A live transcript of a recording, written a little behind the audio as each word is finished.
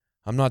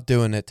I'm not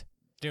doing it.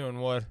 Doing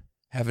what?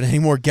 Having any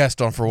more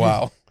guests on for a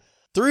while.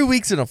 3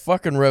 weeks in a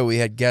fucking row we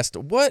had guests.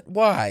 What?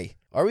 Why?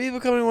 Are we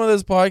becoming one of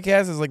those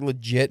podcasts that's like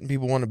legit and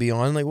people want to be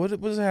on? Like, what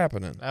is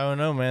happening? I don't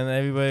know, man.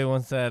 Everybody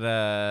wants that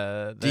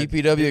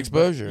DPW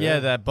exposure. Yeah,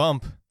 that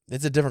bump.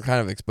 It's a different kind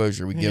of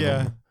exposure we give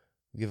them.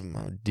 We give them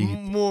a deep.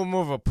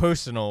 More of a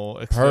personal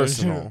exposure.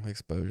 Personal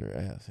exposure,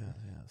 yes.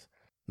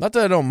 Not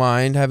that I don't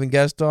mind having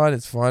guests on.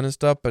 It's fun and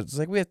stuff, but it's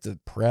like we have to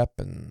prep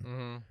and...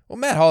 Mm-hmm. Well,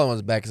 Matt Holland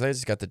was back because I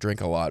just got to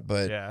drink a lot,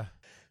 but... Yeah.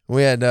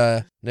 We had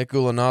Nick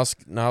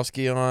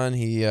Ulanowski on.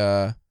 He,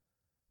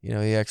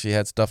 he actually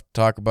had stuff to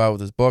talk about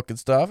with his book and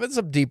stuff. And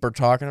some deeper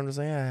talk. And I'm just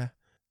like, I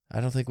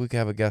don't think we can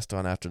have a guest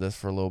on after this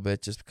for a little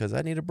bit just because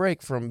I need a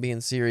break from being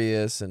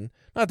serious. And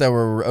not that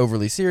we're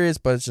overly serious,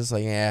 but it's just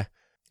like,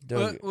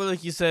 Well,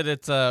 like you said,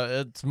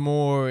 it's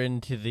more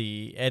into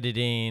the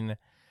editing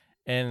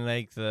and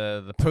like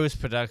the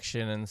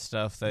post-production and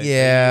stuff that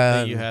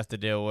you have to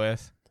deal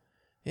with.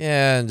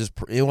 Yeah, and just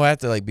we'll have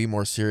to like be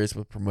more serious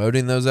with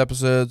promoting those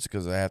episodes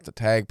because I have to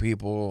tag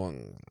people.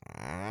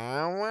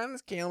 And what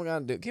is Caleb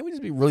gonna do? Can't we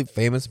just be really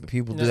famous and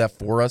people do that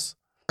for us?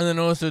 And then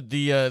also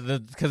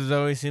the because there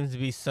always seems to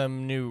be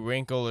some new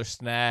wrinkle or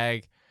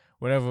snag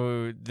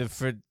whenever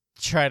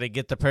try to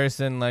get the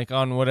person like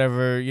on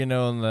whatever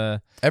on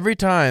the every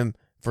time.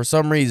 For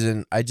some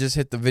reason, I just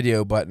hit the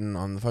video button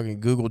on the fucking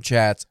Google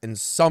Chats, and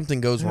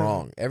something goes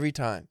wrong every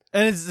time.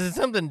 And it's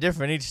something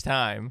different each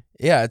time.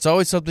 Yeah, it's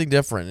always something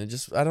different.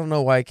 I don't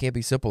know why it can't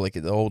be simple like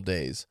in the old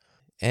days.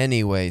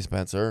 Anyway,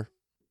 Spencer,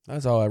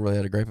 that's all I really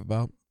had to gripe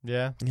about.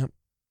 Yeah? Yep.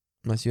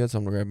 Unless you had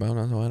something to gripe about,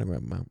 that's all I had to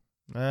gripe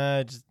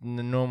about. Just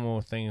the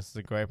normal things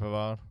to gripe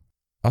about.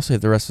 I'll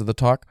save the rest of the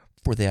talk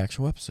for the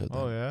actual episode. Then.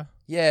 Oh, yeah?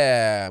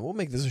 Yeah, we'll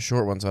make this a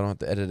short one so I don't have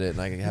to edit it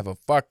and I can have a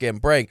fucking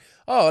break.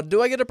 Oh,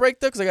 do I get a break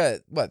though? Because I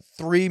got,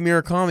 3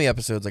 Murakami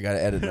episodes I got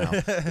to edit now.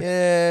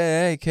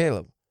 Yeah, hey,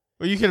 Caleb.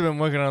 Well, you could have been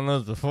working on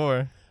those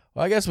before.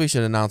 Well, I guess we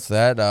should announce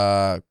that.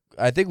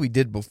 I think we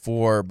did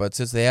before, but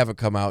since they haven't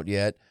come out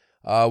yet,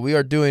 we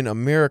are doing a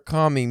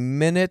Murakami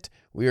Minute.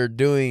 We are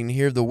doing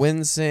Hear the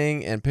Wind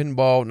Sing and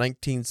Pinball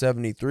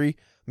 1973.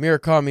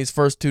 Murakami's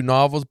first 2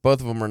 novels, both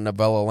of them are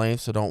novella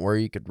length, so don't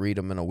worry, you could read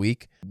them in a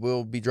week.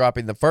 We'll be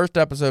dropping the first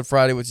episode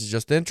Friday, which is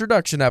just the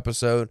introduction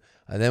episode,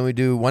 and then we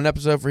do 1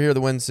 episode for Hear the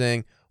Wind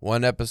Sing,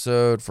 1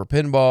 episode for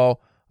Pinball,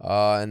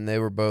 and they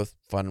were both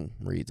fun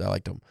reads. I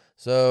liked them.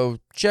 So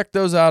check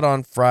those out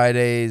on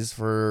Fridays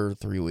for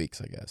 3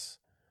 weeks, I guess.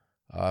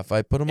 If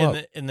I put them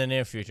up. In the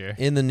near future.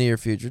 In the near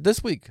future.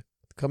 This week,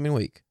 coming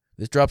week.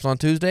 This drops on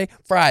Tuesday,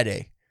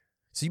 Friday.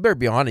 So you better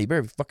be on it. You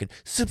better fucking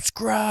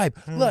subscribe,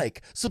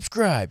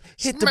 subscribe,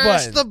 hit the button.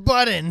 Smash the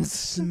buttons.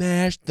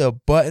 Smash the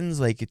buttons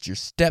like it's your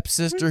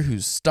stepsister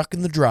who's stuck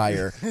in the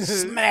dryer.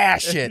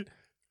 Smash it.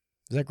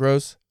 Is that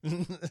gross?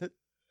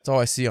 That's all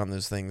I see on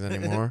those things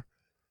anymore.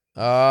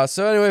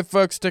 So anyway,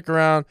 folks, stick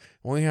around.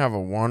 We have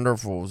a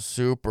wonderful,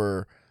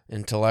 super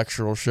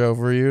intellectual show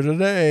for you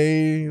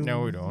today.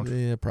 No, we don't.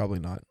 Yeah, probably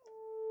not.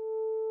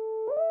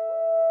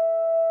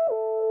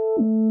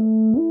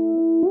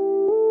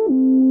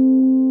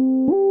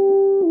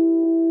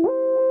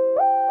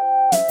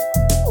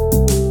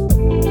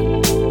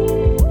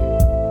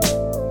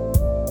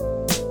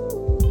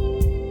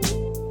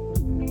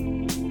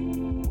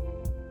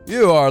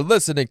 You are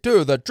listening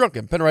to the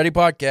Drunken Pen Writing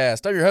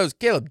Podcast. I'm your host,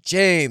 Caleb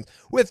James.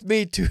 With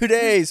me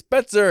today,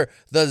 Spencer,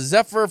 the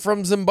Zephyr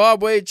from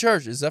Zimbabwe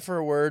Church. Is Zephyr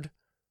a word?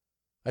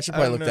 I should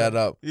probably look that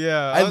up.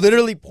 Yeah. I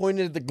literally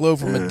pointed at the globe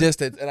from a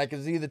distance, and I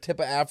could see the tip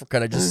of Africa,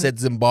 and I just said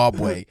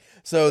Zimbabwe.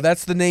 So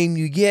that's the name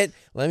you get.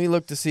 Let me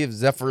look to see if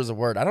Zephyr is a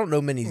word. I don't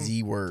know many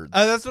Z words.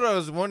 That's what I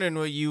was wondering,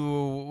 what you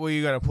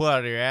going to pull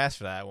out of your ass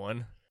for that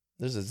one.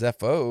 There's a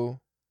Zepho.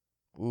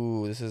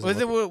 Ooh, this is...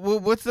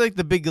 What's like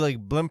the big like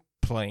blimp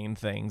plane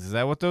things? Is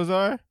that what those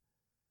are?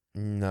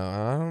 No,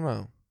 I don't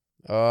know.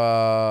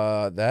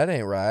 That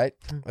ain't right.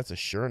 That's a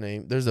sure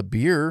name. There's a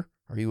beer.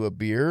 Are you a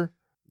beer?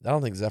 I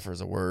don't think Zephyr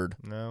is a word.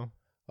 No.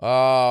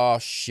 Oh,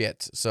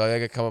 shit. So I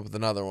gotta come up with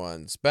another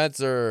one.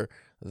 Spencer,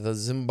 the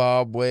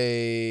Zimbabwe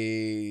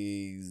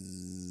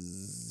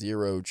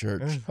Zero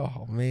Church.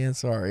 Oh, man,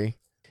 sorry.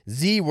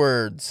 Z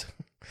words.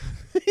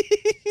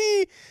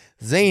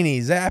 Zany,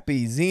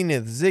 zappy,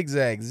 zenith,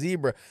 zigzag,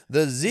 zebra.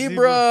 The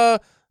zebra.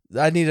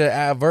 I need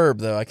a verb,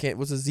 though. I can't.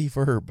 What's a Z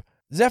verb?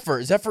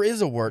 Zephyr. Zephyr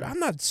is a word. I'm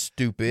not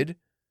stupid.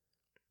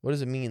 What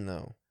does it mean,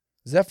 though?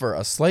 Zephyr,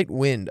 a slight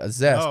wind, a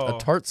zest, a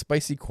tart,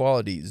 spicy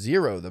quality.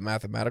 Zero, the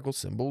mathematical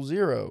symbol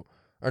 0.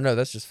 Or no,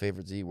 that's just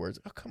favorite Z words.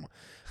 Oh, come on.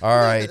 All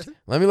right.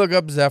 Let me look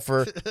up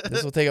Zephyr.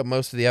 This will take up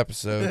most of the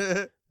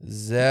episode.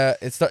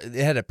 It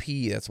had a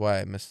P. That's why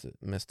I missed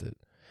it.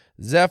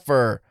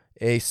 Zephyr,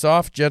 a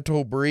soft,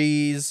 gentle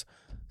breeze.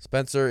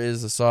 Spencer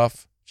is a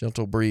soft,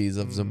 gentle breeze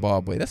of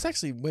Zimbabwe. That's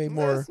actually way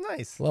more That's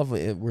nice.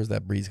 Lovely. Where's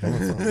that breeze coming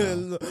from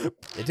now?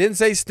 It didn't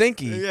say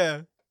stinky.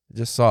 Yeah.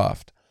 Just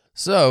soft.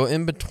 So,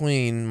 in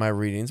between my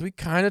readings, we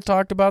kind of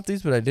talked about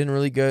these, but I didn't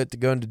really go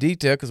into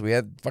detail because we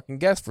had fucking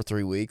guests for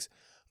 3 weeks.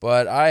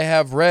 But I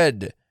have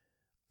read,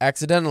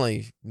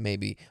 accidentally,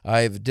 maybe,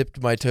 I've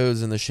dipped my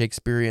toes in the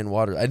Shakespearean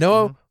water. I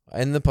know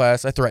In the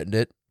past, I threatened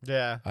it.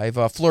 Yeah. I've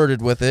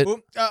flirted with it.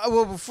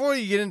 Well, before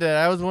you get into that,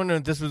 I was wondering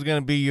if this was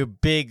going to be your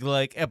big,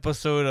 like,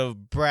 episode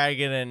of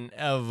bragging and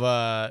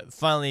of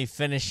finally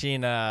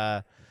finishing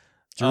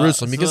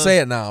Jerusalem. You can say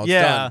it now. It's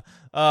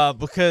done.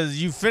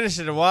 Because you finished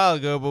it a while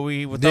ago, but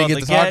with didn't all get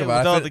the to talk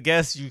about it. all the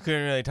guests, you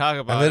couldn't really talk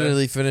about I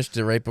literally finished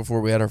it right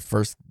before we had our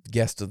first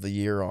guest of the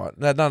year on.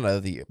 Not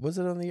of the year. Was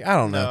it on the year? I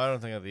don't know. No, I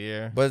don't think of the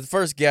year. But the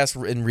first guest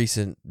in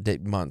recent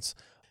months.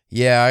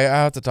 Yeah, I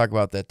have to talk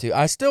about that too.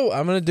 I'm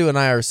going to do an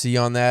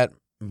IRC on that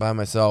by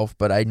myself,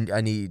 but I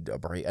need a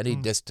break. I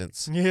need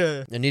distance.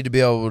 Yeah. I need to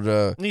be able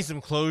to... Need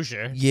some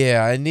closure.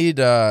 Yeah, I need,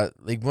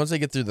 once I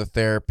get through the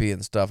therapy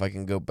and stuff, I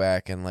can go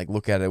back and,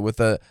 look at it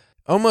with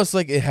almost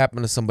like it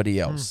happened to somebody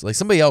else. Like,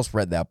 somebody else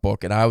read that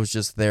book, and I was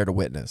just there to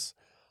witness.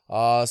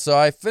 So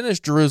I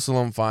finished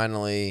Jerusalem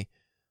finally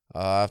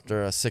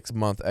after a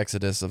 6-month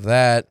exodus of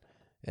that,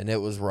 and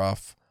it was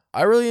rough.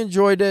 I really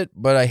enjoyed it,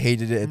 but I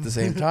hated it at the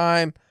same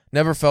time.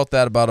 Never felt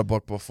that about a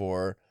book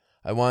before.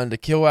 I wanted to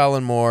kill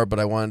Alan Moore, but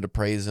I wanted to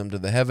praise him to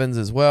the heavens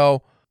as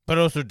well. But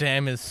also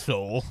damn his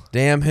soul.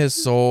 Damn his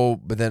soul,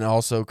 but then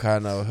also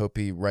kind of hope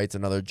he writes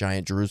another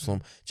giant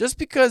Jerusalem. Just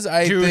because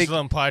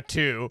Jerusalem Part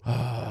 2.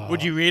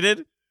 Would you read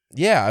it?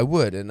 Yeah, I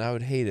would, and I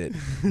would hate it.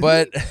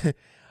 But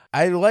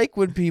I like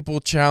when people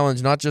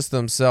challenge not just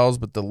themselves,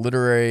 but the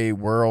literary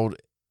world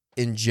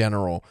in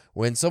general.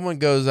 When someone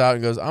goes out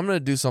and goes, I'm going to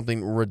do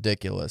something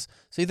ridiculous.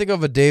 So you think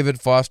of a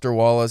David Foster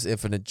Wallace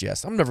Infinite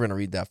Jest. I'm never going to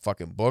read that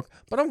fucking book,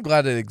 but I'm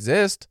glad it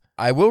exists.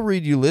 I will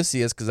read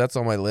Ulysses because that's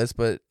on my list,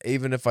 but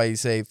even if I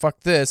say,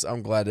 fuck this,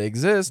 I'm glad it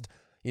exists.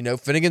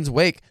 Finnegan's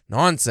Wake,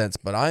 nonsense,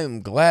 but I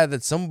am glad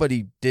that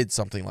somebody did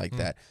something like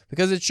that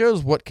because it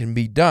shows what can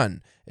be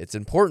done. It's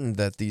important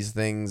that these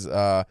things,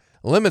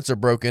 limits are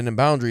broken and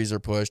boundaries are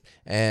pushed,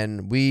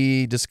 and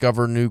we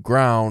discover new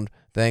ground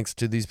thanks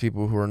to these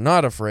people who are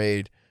not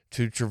afraid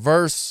to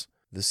traverse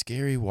the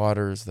scary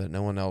waters that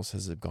no one else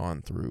has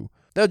gone through.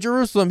 Now,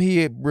 Jerusalem,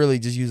 he really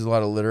just used a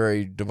lot of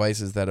literary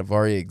devices that have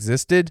already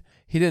existed.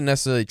 He didn't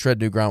necessarily tread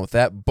new ground with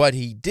that, but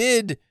he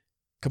did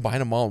combine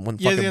them all in one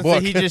fucking book.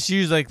 So he just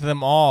used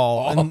them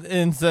all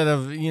instead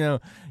of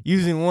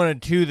using one or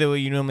two that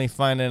you normally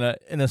find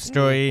in a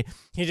story.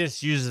 He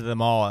just uses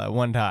them all at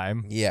one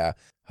time. Yeah,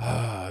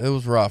 it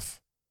was rough.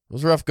 It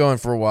was rough going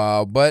for a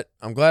while, but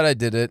I'm glad I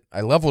did it.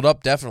 I leveled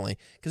up definitely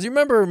because you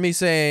remember me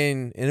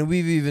saying, and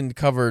we've even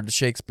covered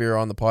Shakespeare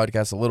on the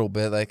podcast a little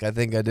bit. I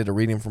think I did a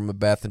reading from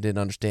Macbeth and didn't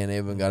understand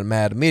it and got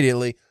mad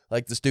immediately,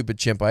 like the stupid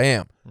chimp I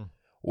am.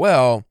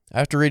 Well,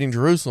 after reading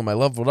Jerusalem, I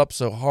leveled up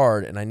so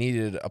hard, and I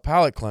needed a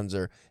palate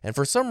cleanser. And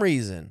for some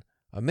reason,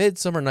 A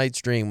Midsummer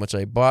Night's Dream, which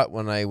I bought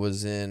when I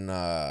was in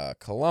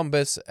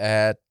Columbus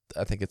at,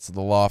 I think it's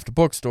the Loft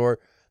bookstore,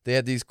 they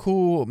had these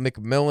cool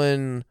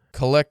Macmillan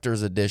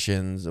collector's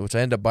editions, which I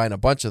end up buying a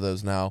bunch of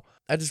those now.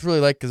 I just really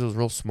like because it was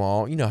real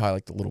small. You know how I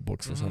like the little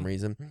books for some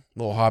reason,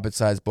 little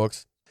Hobbit-sized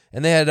books.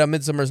 And they had a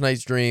Midsummer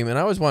Night's Dream, and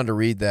I always wanted to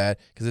read that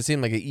because it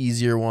seemed like an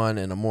easier one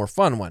and a more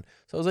fun one.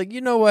 So I was like, you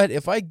know what?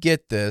 If I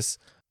get this,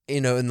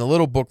 in the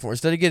little book form,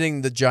 instead of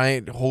getting the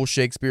giant whole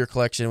Shakespeare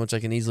collection, which I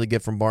can easily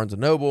get from Barnes &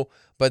 Noble,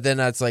 but then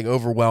that's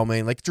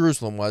overwhelming, like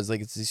Jerusalem was.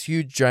 It's this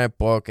huge giant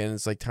book, and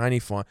it's tiny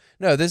font.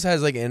 No, this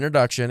has an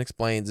introduction,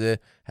 explains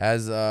it,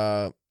 has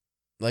a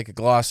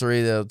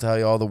glossary that'll tell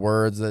you all the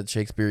words that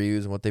Shakespeare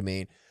used and what they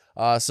mean.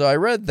 So I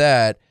read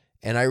that,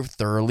 and I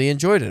thoroughly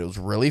enjoyed it. It was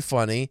really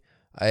funny,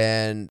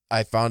 and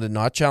I found it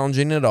not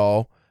challenging at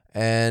all,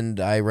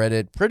 and I read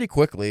it pretty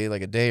quickly,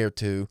 like a day or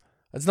two.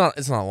 It's not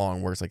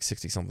long, where it's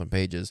 60-something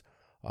pages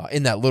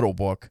in that little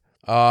book.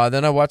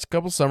 Then I watched a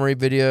couple summary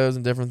videos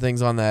and different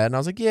things on that, and I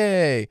was like,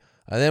 yay.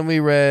 And then we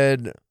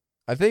read,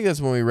 I think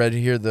that's when we read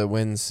Hear the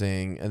Wind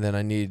Sing, and then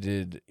I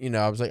needed,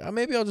 I was like,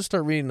 maybe I'll just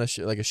start reading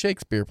a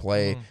Shakespeare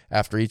play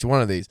after each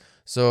one of these.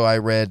 So I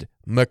read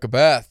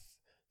Macbeth,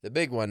 the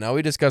big one. Now,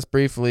 we discussed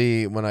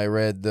briefly when I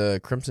read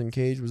The Crimson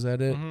Cage, was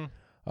that it?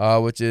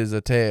 Which is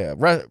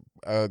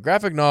a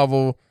graphic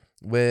novel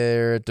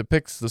where it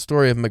depicts the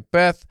story of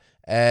Macbeth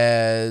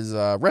as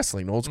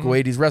wrestling, old school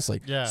 80s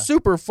wrestling. Yeah.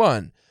 Super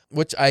fun,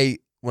 which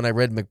when I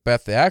read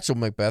Macbeth, the actual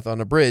Macbeth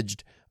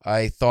unabridged,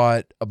 I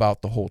thought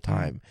about the whole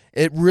time.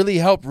 It really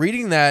helped.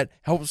 Reading that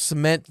helped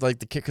cement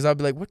because I'd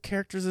be like, what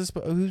character is this?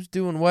 Who's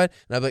doing what?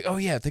 And I'd be like, oh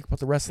yeah, think about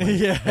the wrestling.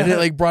 Yeah. And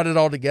it brought it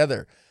all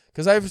together.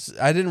 Because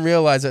I didn't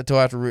realize that until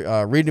after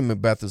reading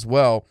Macbeth as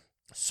well.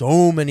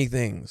 So many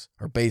things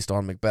are based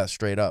on Macbeth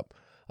straight up.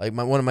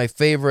 One of my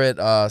favorite,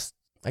 I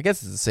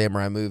guess it's a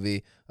samurai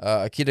movie,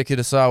 Akira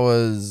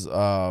Kurosawa's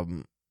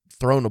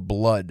Throne of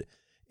Blood,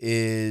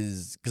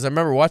 is, because I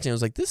remember watching it, I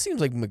was like, this seems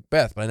like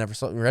Macbeth, but I never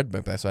read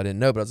Macbeth, so I didn't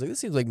know, but I was like, this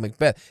seems like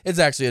Macbeth. It's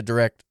actually a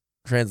direct,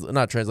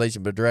 not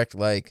translation, but direct,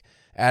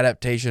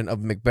 adaptation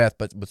of Macbeth,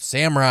 but with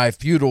samurai,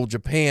 feudal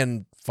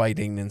Japan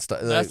fighting and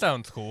stuff. That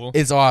sounds cool.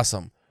 It's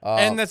awesome.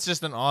 And that's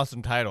just an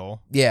awesome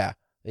title. Yeah,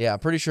 I'm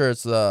pretty sure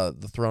it's the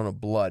Throne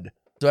of Blood.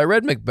 So I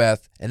read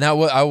Macbeth, and that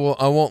was, I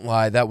won't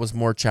lie, that was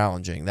more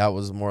challenging. That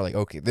was more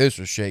okay, this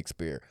was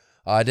Shakespeare.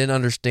 I didn't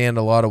understand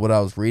a lot of what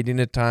I was reading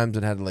at times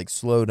and had to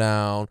slow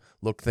down,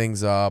 look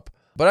things up.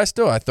 But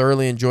I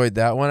thoroughly enjoyed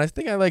that one. I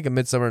think I like A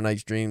Midsummer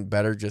Night's Dream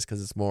better just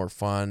because it's more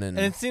fun and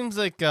it seems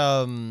like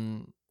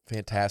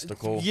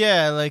fantastical.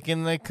 Yeah, like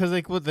in like because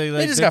like what they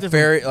just got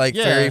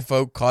fairy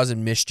folk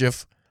causing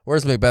mischief.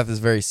 Whereas Macbeth is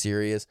very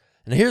serious.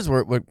 And here's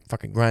what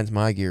fucking grinds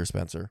my gears,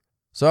 Spencer.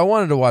 So I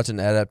wanted to watch an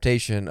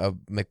adaptation of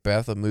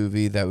Macbeth, a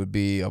movie that would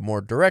be a more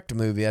direct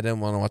movie. I didn't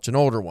want to watch an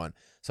older one.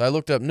 So I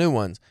looked up new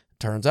ones.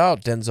 Turns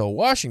out Denzel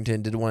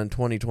Washington did one in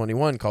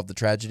 2021 called The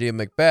Tragedy of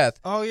Macbeth.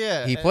 Oh,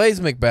 yeah. He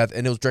plays Macbeth,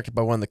 and it was directed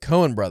by one of the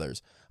Coen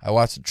brothers. I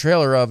watched the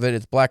trailer of it.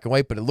 It's black and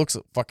white, but it looks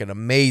fucking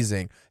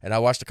amazing. And I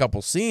watched a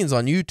couple scenes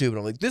on YouTube, and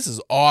I'm like, this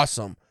is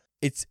awesome.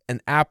 It's an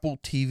Apple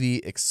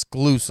TV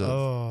exclusive.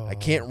 Oh. I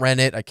can't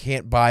rent it. I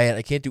can't buy it.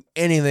 I can't do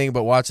anything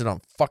but watch it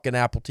on fucking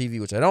Apple TV,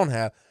 which I don't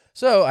have.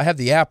 So I have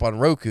the app on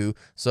Roku.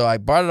 So I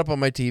brought it up on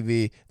my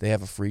TV. They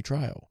have a free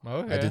trial.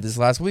 Okay. I did this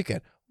last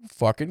weekend.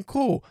 Fucking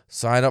cool.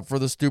 Sign up for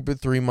the stupid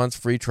 3 months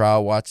free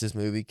trial. Watch this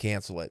movie.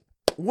 Cancel it.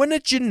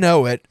 Wouldn't you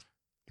know it?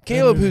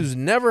 Caleb, who's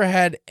never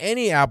had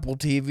any Apple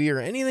TV or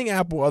anything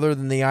Apple other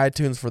than the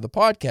iTunes for the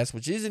podcast,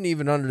 which isn't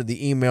even under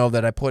the email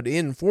that I put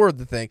in for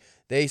the thing,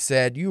 they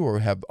said, you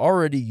have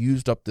already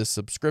used up this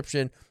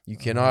subscription. You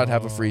cannot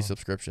have a free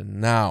subscription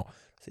now.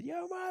 I said,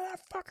 yo,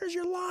 motherfuckers,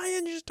 you're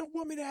lying. You just don't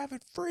want me to have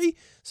it free.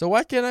 So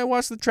why can't I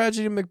watch The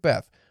Tragedy of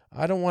Macbeth?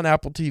 I don't want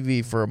Apple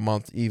TV for a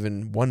month,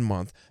 even 1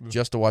 month,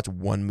 just to watch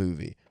one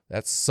movie.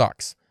 That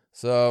sucks.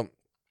 So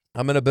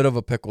I'm in a bit of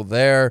a pickle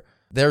there.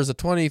 There's a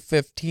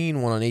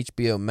 2015 one on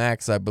HBO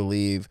Max, I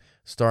believe,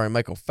 starring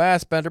Michael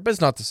Fassbender, but it's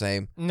not the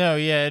same. No,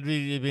 yeah, it'd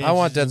be I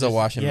want Denzel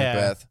Washington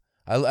Macbeth.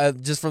 I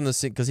just from the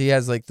scene, because he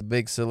has like the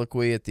big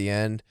soliloquy at the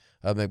end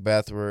of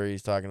Macbeth where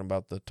he's talking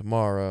about the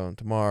tomorrow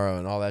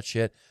and all that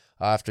shit.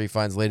 After he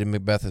finds Lady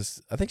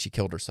Macbeth I think she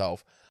killed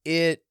herself.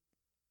 It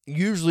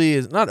usually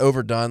is not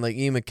overdone. Like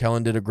Ian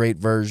McKellen did a great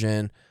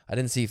version. I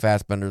didn't see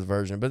Fassbender's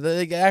version, but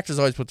the actors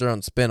always put their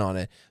own spin on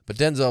it. But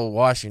Denzel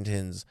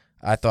Washington's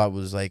I thought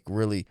was like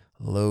really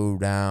low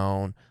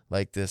down,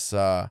 like this,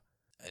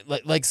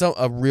 like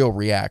a real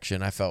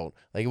reaction. I felt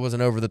like it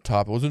wasn't over the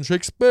top. It wasn't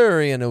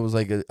Shakespearean. It was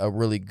like a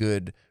really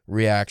good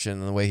reaction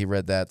in the way he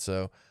read that.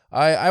 So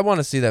I want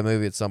to see that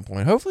movie at some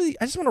point. Hopefully,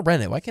 I just want to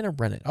rent it. Why can't I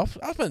rent it? I'll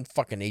spend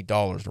fucking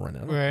 $8 to rent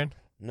it. Right?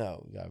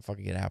 No, you gotta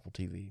fucking get Apple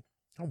TV.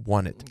 I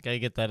want it. Gotta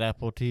get that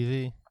Apple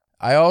TV.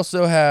 I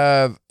also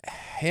have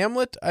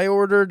Hamlet. I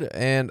ordered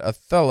and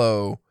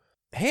Othello.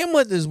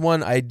 Hamlet is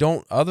one I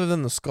don't, other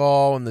than the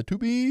skull and the to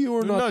be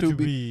or not to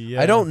be.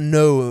 Yeah. I don't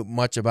know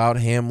much about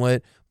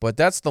Hamlet, but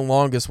that's the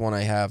longest one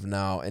I have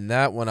now. And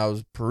that one I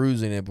was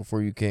perusing it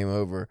before you came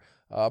over.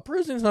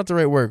 Perusing is not the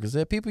right word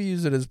because people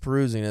use it as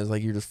perusing as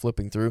like you're just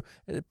flipping through.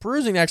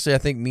 Perusing actually I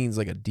think means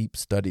like a deep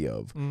study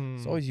of.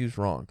 It's always used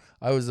wrong.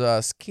 I was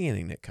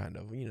scanning it kind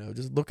of,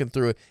 just looking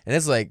through it, and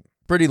it's like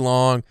pretty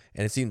long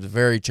and it seems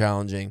very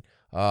challenging.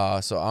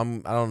 So I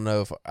don't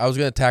know if I was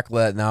going to tackle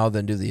that now,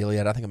 then do the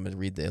Iliad. I think I'm going to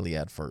read the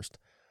Iliad first.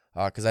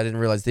 Because I didn't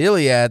realize the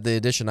Iliad, the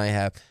edition I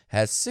have,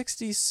 has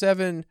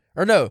 67,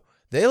 or no,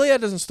 the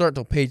Iliad doesn't start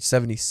till page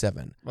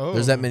 77. Oh.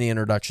 There's that many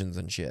introductions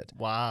and shit.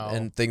 Wow.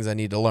 And things I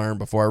need to learn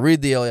before I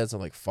read the Iliad, so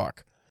I'm like,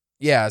 fuck.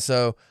 Yeah,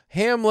 so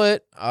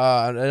Hamlet,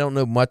 I don't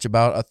know much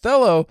about.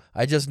 Othello,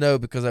 I just know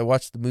because I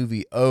watched the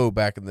movie O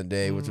back in the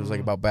day, which was like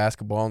about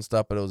basketball and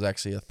stuff, but it was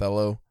actually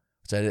Othello.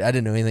 I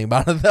didn't know anything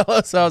about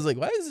Othello, so I was like,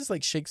 why is this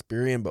like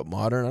Shakespearean but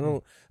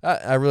modern?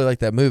 I really like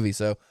that movie,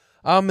 so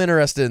I'm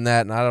interested in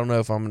that, and I don't know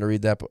if I'm going to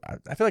read that, but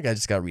I feel like I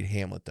just got to read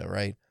Hamlet, though,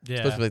 right? Yeah. It's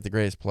supposed to be like the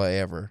greatest play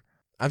ever.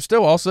 I'm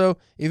still also,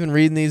 even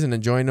reading these and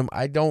enjoying them,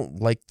 I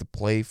don't like the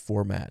play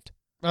format.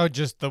 Oh,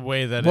 just the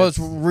way that it's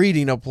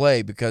reading a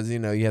play because, you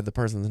have the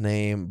person's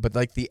name, but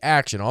like the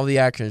action, all the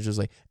action is just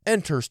like,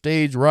 enter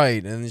stage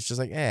right, and it's just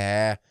like,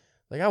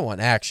 like, I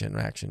want action,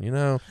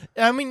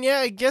 I mean, yeah,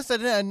 I guess I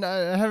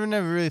haven't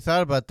ever really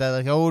thought about that.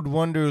 Like, I would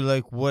wonder,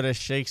 like, what a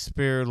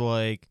Shakespeare,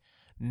 like,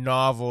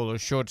 novel or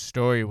short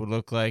story would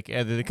look like.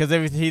 Because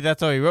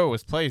that's all he wrote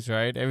was plays,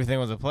 right? Everything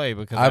was a play.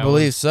 Because I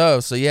believe so.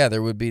 So, yeah,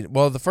 there would be...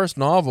 Well, the first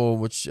novel,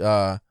 which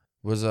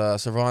was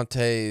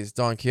Cervantes'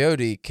 Don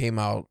Quixote, came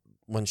out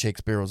when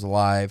Shakespeare was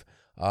alive.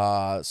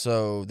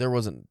 So, there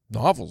wasn't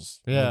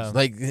novels. Yeah.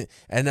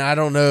 And I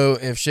don't know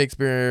if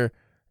Shakespeare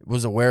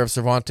was aware of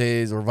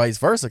Cervantes or vice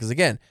versa, because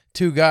again,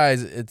 two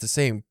guys at the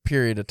same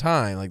period of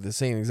time, like the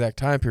same exact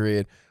time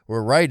period,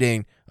 were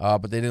writing,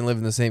 but they didn't live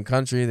in the same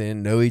country, they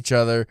didn't know each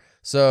other.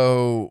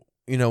 So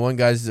one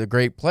guy's a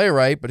great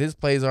playwright, but his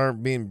plays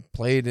aren't being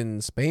played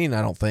in Spain,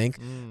 I don't think.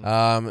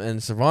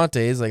 And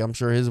Cervantes, like, I'm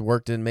sure his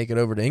work didn't make it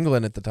over to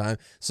England at the time,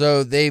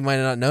 so they might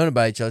have not known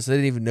about each other, so they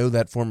didn't even know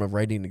that form of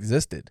writing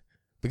existed.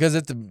 Because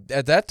at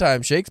that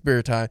time,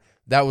 Shakespeare time,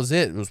 that was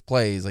it. It was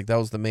plays, like that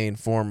was the main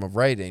form of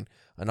writing.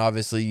 And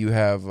obviously, you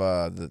have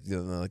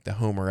the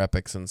Homer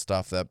epics and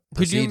stuff that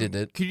preceded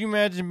it. Could you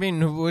imagine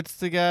being what's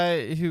the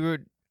guy who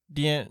wrote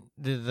the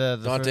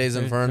Dante's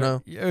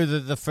Inferno? Or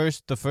the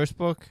first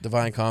book,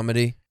 Divine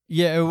Comedy.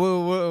 Yeah,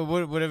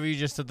 whatever you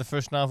just said. The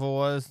first novel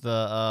was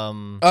the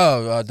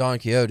Don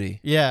Quixote.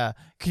 Yeah,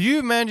 could you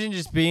imagine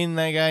just being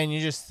that guy and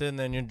you're just sitting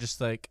there and you're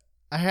just like,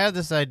 I had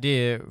this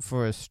idea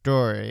for a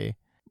story,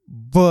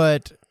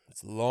 but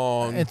It's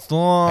long. it's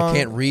long. I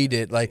can't read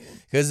it, like,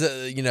 because,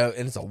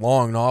 and it's a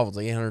long novel. It's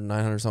like 800,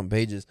 900 something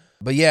pages.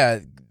 But yeah,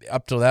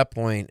 up till that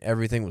point,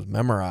 everything was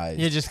memorized.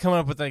 Yeah, just coming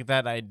up with like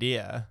that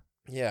idea.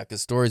 Yeah,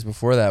 because stories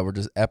before that were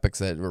just epics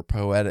that were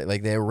poetic.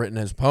 Like, they were written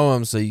as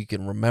poems so you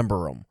can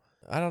remember them.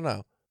 I don't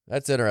know.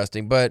 That's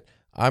interesting. But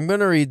I'm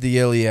going to read the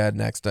Iliad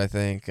next, I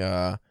think.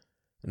 And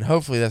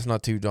hopefully that's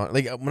not too daunting.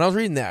 Like, when I was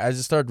reading that, I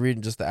just started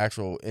reading just the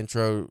actual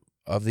intro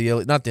of the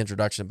Iliad. Not the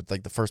introduction, but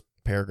like the first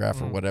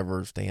paragraph or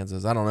whatever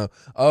stanzas, I don't know,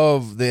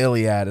 of the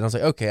Iliad. And I was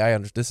like, okay, I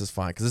understand. This is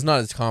fine. Because it's not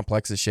as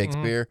complex as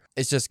Shakespeare.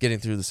 It's just getting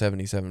through the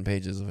 77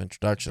 pages of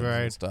introductions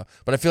and stuff.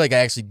 But I feel like I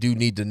actually do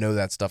need to know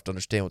that stuff to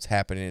understand what's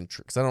happening.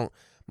 Because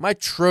my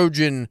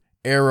Trojan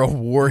era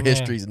war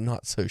history is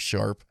not so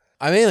sharp.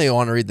 I mainly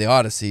want to read the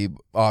Odyssey,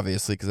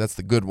 obviously, because that's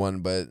the good one.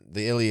 But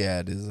the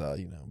Iliad is,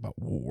 about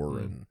war,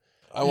 and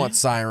I want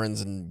sirens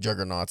and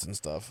juggernauts and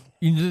stuff.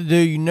 And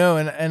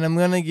I'm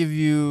gonna give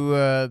you,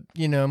 I'm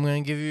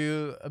gonna give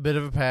you a bit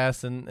of a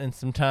pass and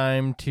some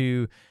time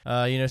to,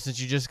 since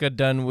you just got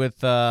done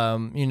with,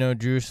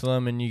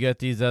 Jerusalem, and you got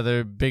these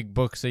other big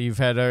books that you've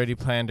had already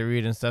planned to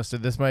read and stuff. So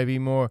this might be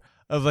more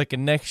of like a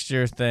next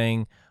year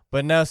thing.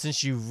 But now,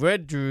 since you've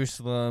read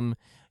Jerusalem,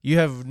 you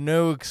have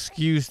no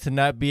excuse to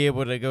not be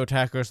able to go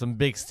tackle some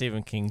big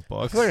Stephen King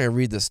books. I feel like I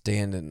read The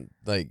Stand in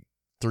like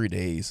 3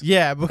 days.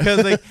 Yeah,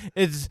 because like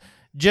it's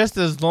just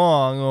as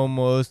long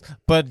almost,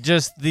 but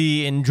just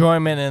the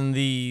enjoyment and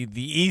the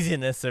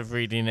easiness of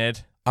reading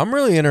it. I'm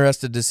really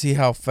interested to see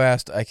how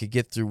fast I could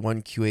get through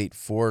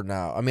 1Q84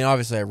 now. I mean,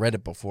 obviously I read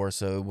it before,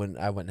 so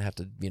I wouldn't have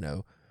to,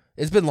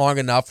 it's been long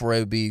enough where it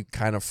would be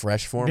kind of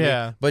fresh for me.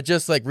 Yeah. But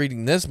just like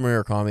reading this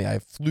Murakami, I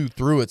flew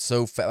through it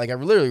so fast. Like, I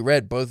literally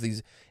read both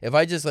these. If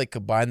I just like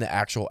combine the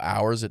actual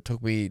hours it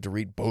took me to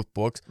read both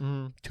books,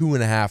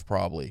 2.5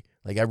 probably.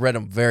 Like, I read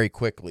them very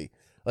quickly.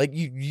 Like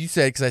you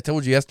said, because I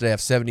told you yesterday I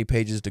have 70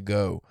 pages to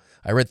go.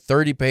 I read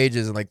 30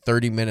 pages in like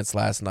 30 minutes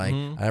last night.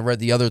 And I read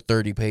the other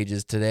 30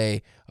 pages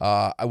today.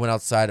 I went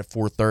outside at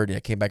 4:30. I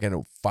came back in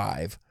at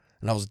 5.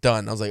 And I was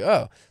done. I was like,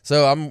 oh.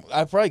 So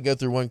I probably go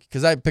through one,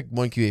 because I picked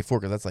 1Q84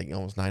 because that's like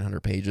almost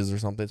 900 pages or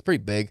something. It's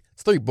pretty big.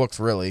 It's 3 books,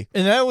 really.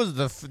 And that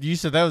was you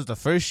said that was the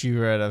first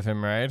you read of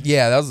him, right?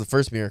 Yeah, that was the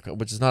first Miracle,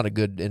 which is not a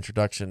good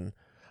introduction.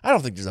 I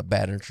don't think there's a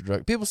bad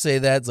introduction. People say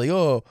that. It's like,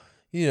 oh,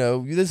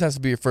 this has to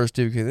be your first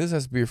two. This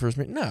has to be your first.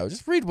 No,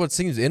 just read what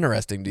seems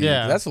interesting to you.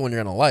 Yeah. That's the one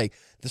you're going to like.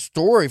 The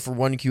story for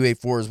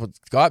 1Q84 is what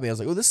got me. I was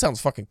like, oh, this sounds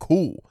fucking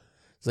cool.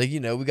 It's like,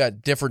 we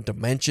got different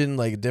dimension,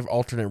 like a different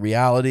alternate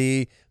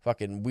reality,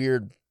 fucking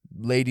weird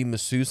lady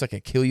masseuse that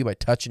can kill you by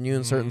touching you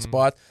in certain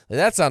spots. Like,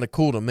 that sounded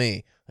cool to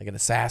me. Like an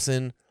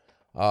assassin,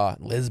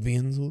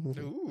 lesbians.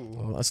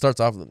 Ooh. It starts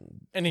off.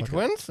 Any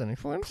twins? Any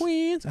twins?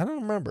 Twins? I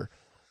don't remember.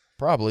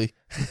 Probably.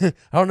 I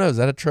don't know. Is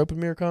that a trope in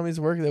Murakami's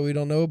work that we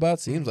don't know about?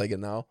 Seems like it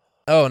now.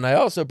 Oh, and I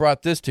also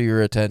brought this to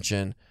your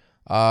attention.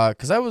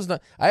 Because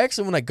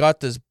when I got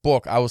this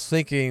book, I was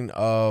thinking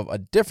of a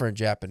different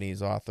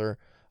Japanese author.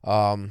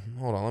 Hold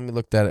on, let me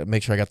look at it,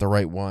 make sure I got the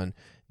right one.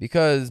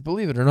 Because,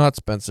 believe it or not,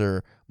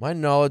 Spencer, my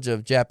knowledge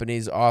of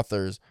Japanese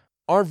authors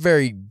aren't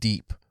very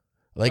deep.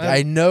 Like,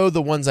 I know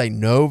the ones I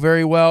know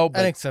very well, but...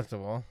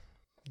 Unacceptable.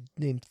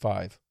 Name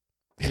 5.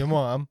 Your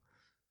mom.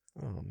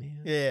 Oh, man.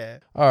 Yeah.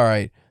 All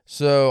right.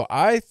 So,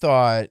 I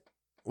thought,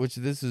 which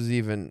this is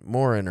even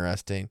more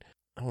interesting.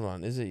 Hold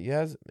on. Is it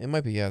Yaz? It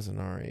might be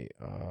Yazanari.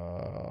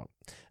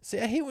 See,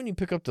 I hate when you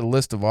pick up the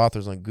list of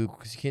authors on Google,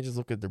 because you can't just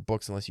look at their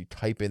books unless you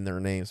type in their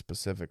name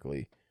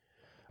specifically.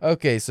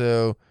 Okay,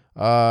 so...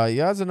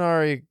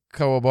 Yazanari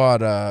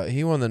Kawabata,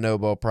 he won the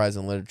Nobel Prize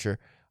in Literature.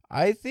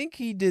 I think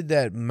he did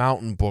that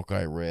mountain book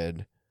I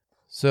read.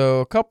 So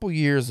a couple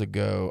years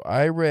ago,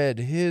 I read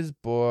his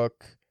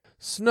book,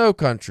 Snow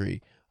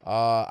Country.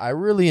 I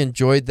really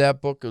enjoyed that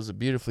book. It was a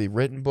beautifully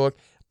written book,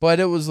 but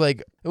it was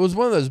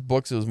one of those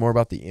books that was more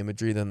about the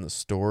imagery than the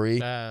story.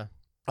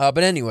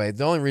 But anyway,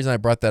 the only reason I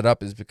brought that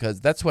up is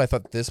because that's who I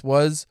thought this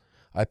was.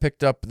 I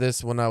picked up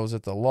this when I was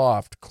at the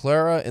loft,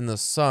 Clara in the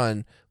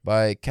Sun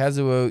by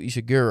Kazuo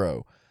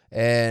Ishiguro.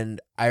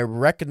 And I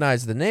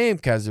recognized the name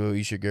Kazuo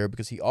Ishiguro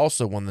because he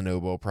also won the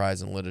Nobel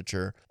Prize in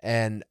Literature.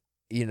 And,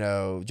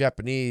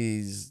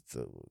 Japanese,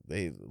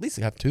 they at least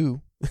have 2,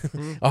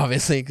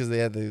 obviously, because they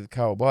had the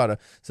Kawabata.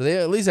 So they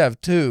at least have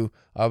 2.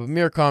 But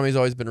Murakami's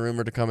always been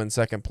rumored to come in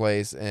second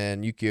place,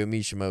 and Yukio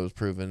Mishima was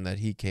proven that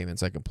he came in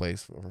second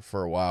place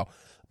for a while.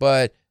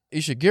 But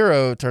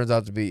Ishiguro turns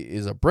out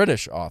is a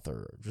British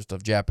author, just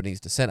of Japanese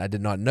descent. I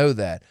did not know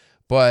that.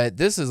 But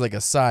this is like a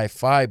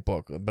sci-fi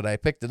book, but I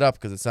picked it up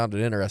because it sounded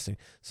interesting.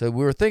 So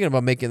we were thinking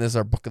about making this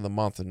our book of the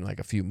month in like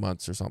a few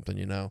months or something,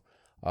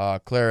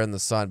 Clara in the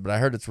Sun. But I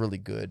heard it's really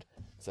good,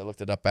 so I looked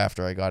it up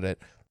after I got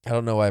it. I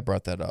don't know why I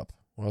brought that up.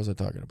 Why was I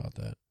talking about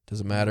that? Does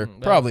it matter?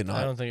 Probably not.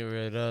 I don't think it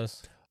really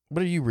does.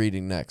 What are you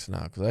reading next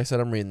now? Because I said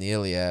I'm reading the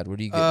Iliad. What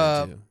are you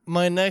getting into?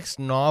 My next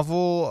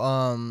novel,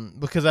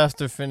 because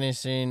after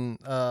finishing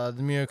the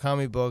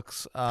Murakami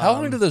books, How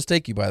long did those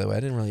take you, by the way? I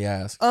didn't really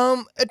ask.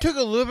 It took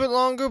a little bit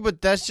longer,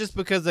 but that's just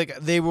because like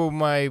they were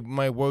my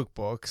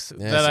workbooks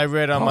that I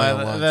read on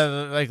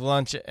my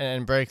lunch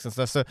and breaks and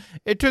stuff. So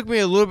it took me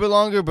a little bit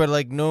longer, but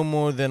like no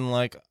more than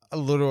like a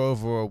little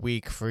over a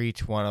week for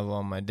each one of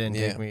them. It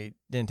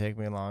didn't take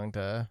me long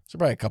to. So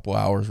probably a couple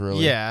hours,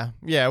 really. Yeah.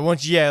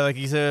 Like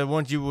you said,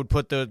 once you would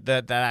put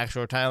that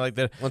actual time, like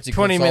the Once you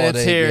 20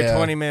 minutes here,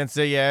 20 minutes. mince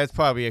there. Yeah, it's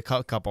probably a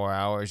couple of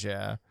hours.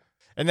 Yeah,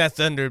 and that's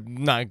under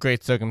not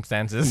great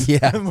circumstances.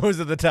 Yeah, most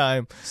of the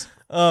time.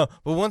 But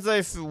once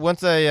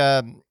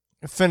I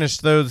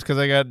finished those, because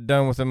I got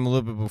done with them a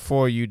little bit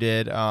before you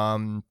did.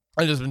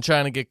 I've just been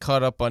trying to get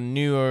caught up on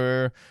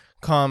newer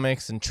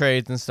comics and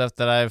trades and stuff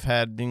that I've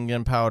had been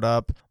getting piled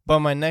up. But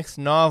my next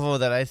novel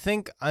that I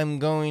think I'm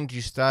going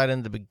to start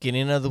in the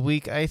beginning of the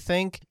week, I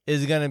think,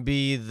 is going to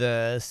be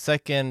the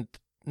second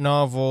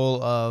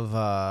novel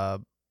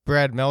of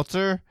Brad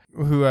Meltzer,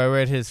 who I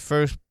read his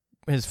first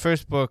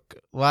book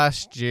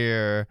last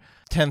year,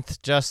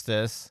 10th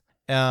Justice.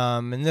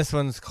 And this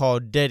one's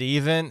called Dead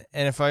Even,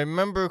 and if I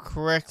remember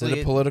correctly, is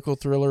it a political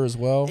thriller as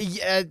well?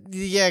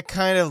 Yeah,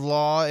 kind of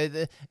law.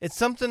 It's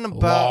something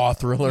about law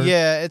thriller.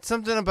 Yeah, it's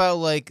something about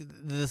like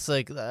this,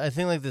 like I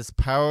think like this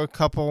power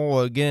couple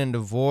are getting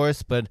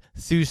divorced, but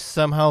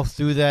somehow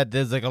through that,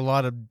 there's like a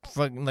lot of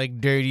fucking like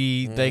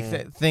dirty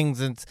things.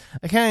 And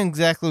I can't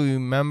exactly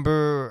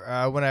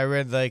remember when I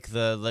read like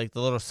the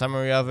little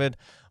summary of it,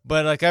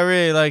 but like I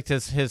really liked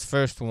his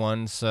first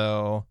one,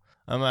 so.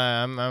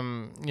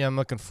 I'm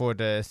looking forward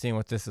to seeing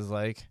what this is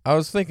like. I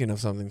was thinking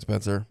of something,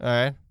 Spencer. All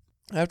right.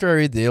 After I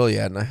read the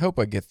Iliad, and I hope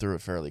I get through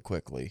it fairly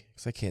quickly,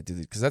 because I can't do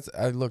these. Because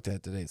I looked at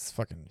it today.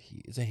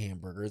 It's a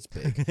hamburger. It's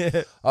big.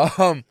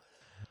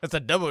 That's a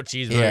double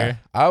cheeseburger. Yeah.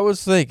 I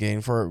was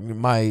thinking for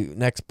my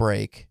next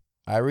break,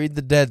 I read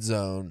the Dead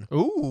Zone.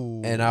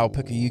 Ooh. And I'll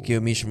pick a Yukio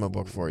Mishima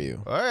book for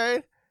you. All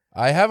right.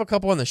 I have a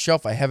couple on the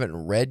shelf I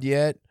haven't read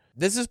yet.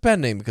 This is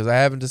pending because I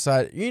haven't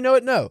decided. You know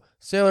what? No.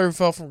 Sailor Who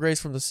Fell from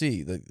Grace from the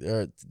Sea.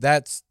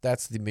 That's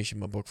the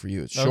Mishima book for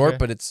you. It's short,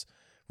 but it's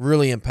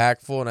really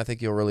impactful, and I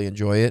think you'll really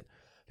enjoy it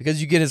because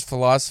you get his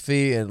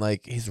philosophy and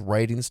like his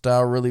writing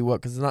style really well.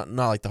 Because it's not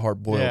like the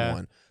hard boiled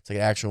one. It's like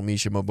an actual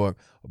Mishima book,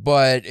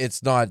 but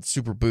it's not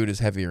super Buddhist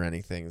heavy or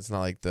anything. It's not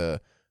like the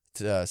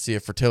Sea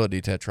of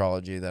Fertility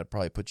tetralogy that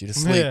probably put you to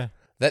sleep. Yeah.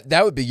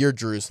 That would be your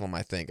Jerusalem,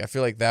 I think. I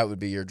feel like that would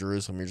be your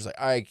Jerusalem. You're just like,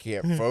 I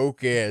can't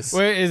focus.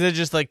 Wait, is it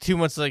just like too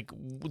much like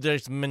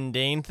there's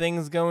mundane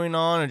things going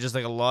on, or just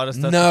like a lot of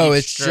stuff? No,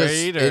 it's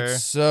straight,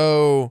 it's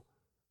so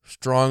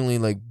strongly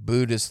like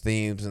Buddhist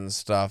themes and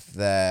stuff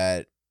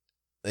that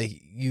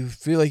like you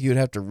feel like you'd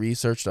have to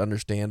research to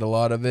understand a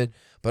lot of it.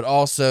 But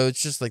also,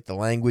 it's just like the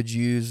language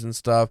used and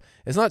stuff.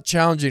 It's not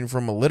challenging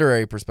from a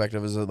literary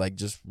perspective, as like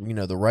just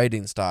the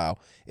writing style.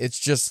 It's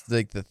just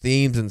like the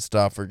themes and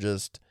stuff are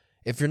just.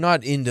 If you're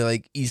not into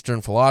like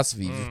Eastern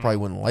philosophy, you just probably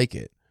wouldn't like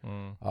it.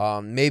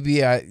 Maybe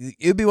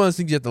it'd be one of those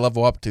things you have to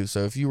level up to.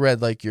 So if you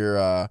read like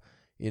your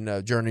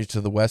Journey to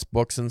the West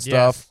books and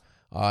stuff,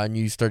 and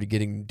you started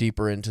getting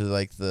deeper into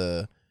like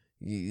the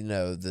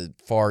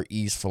Far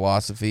East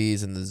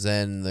philosophies and the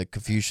Zen, the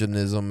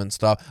Confucianism and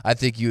stuff, I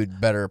think you would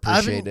better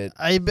appreciate it.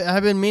 I've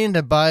been meaning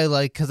to buy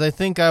because I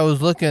think I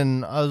was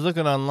looking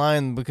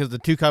online because the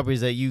 2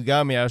 copies that you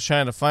got me, I was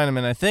trying to find them,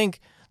 and I think.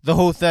 The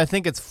whole thing, I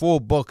think it's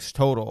 4 books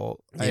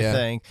total, I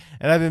think.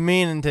 And I've been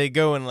meaning to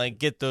go and, like,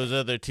 get those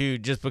other 2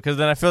 just because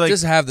then I feel like...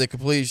 Just have the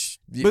complete...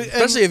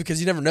 especially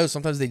because you never know.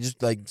 Sometimes they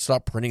just, like,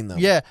 stop printing them.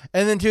 Yeah.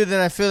 And then, too,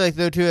 I feel like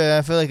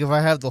if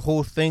I have the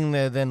whole thing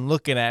there then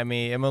looking at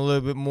me, I'm a little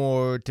bit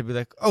more to be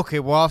like, okay,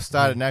 well, I'll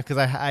start it now because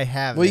I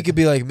have Well, you could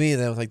be like me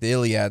then with, like, the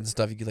Iliad and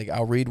stuff. You could, like,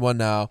 I'll read one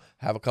now,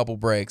 have a couple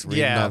breaks,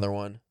 read another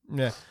one.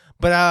 Yeah.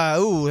 But,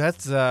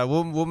 that's...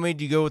 what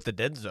made you go with the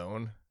Dead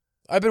Zone?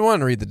 I've been wanting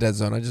to read The Dead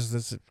Zone.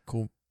 That's a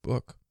cool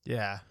book.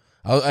 Yeah.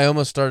 I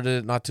almost started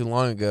it not too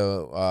long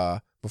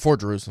ago, before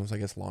Jerusalem, so I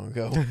guess long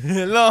ago.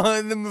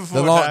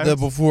 The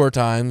before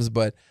times,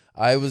 but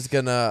I was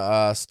going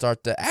to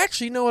start to...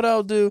 Actually, you know what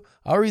I'll do?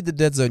 I'll read The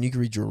Dead Zone. You can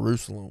read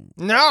Jerusalem.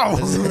 No!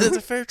 That's a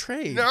fair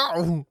trade.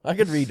 No! I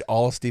could read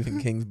all Stephen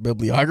King's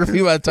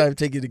bibliography by the time it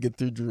takes you to get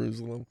through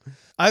Jerusalem.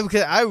 I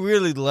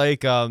really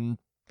like The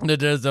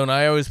Dead Zone.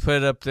 I always put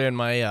it up there in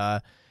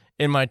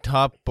my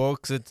top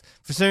books. It's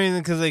for some reason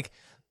because like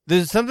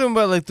there's something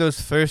about like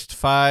those first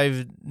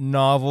 5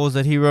 novels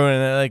that he wrote,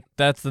 and like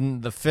that's the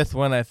 5th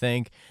one I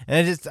think.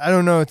 And I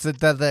don't know. It's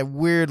that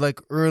weird like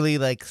early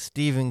like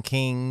Stephen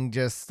King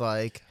just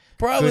like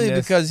probably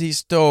because he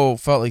still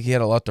felt like he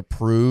had a lot to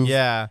prove.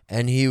 Yeah,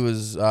 and he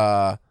was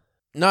not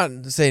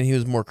saying he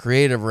was more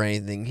creative or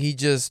anything. He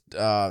just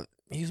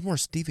he's more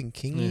Stephen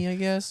King-y, I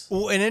guess.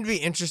 Well, and it'd be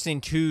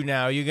interesting too.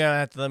 Now you're gonna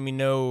have to let me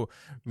know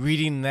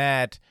reading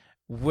that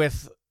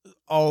with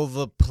all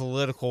the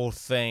political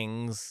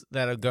things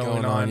that are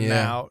going on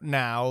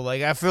now.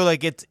 Like I feel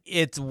like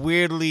it's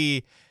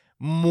weirdly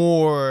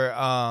more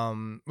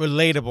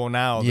relatable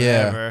now than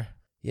ever.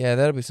 Yeah,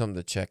 that'll be something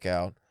to check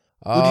out.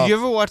 Did you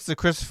ever watch the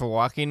Christopher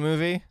Walken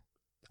movie?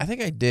 I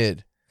think I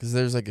did, because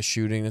there's like a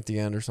shooting at the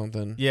end or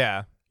something.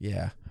 Yeah.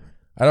 Yeah.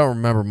 I don't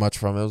remember much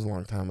from it. It was a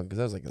long time ago, because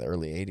that was like the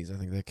early 80s, I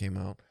think that came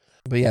out.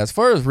 But yeah, as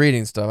far as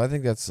reading stuff, I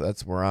think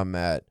that's where I'm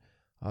at.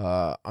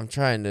 I'm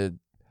trying to,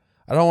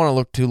 I don't want to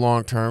look too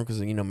long term,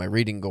 because, my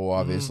reading goal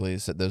obviously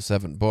is those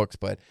 7 books,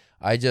 but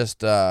I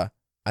just, I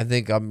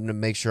think I'm going to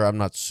make sure I'm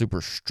not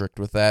super strict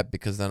with that,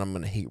 because then I'm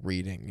going to hate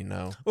reading,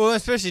 Well,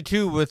 especially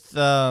too with,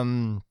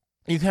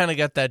 you kind of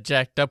got that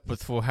jacked up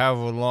with for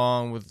however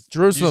long. With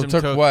Jerusalem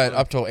took what,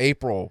 up till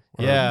April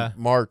or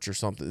March or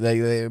something.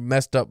 They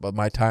messed up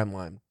my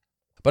timeline.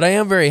 But I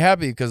am very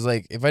happy, because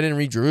like if I didn't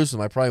read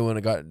Jerusalem, I probably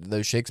wouldn't have got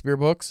those Shakespeare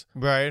books.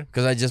 Right.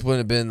 Because I just wouldn't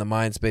have been in the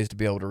mind space to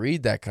be able to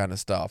read that kind of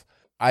stuff.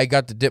 I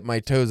got to dip my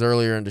toes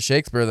earlier into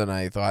Shakespeare than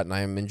I thought, and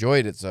I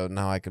enjoyed it, so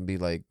now I can be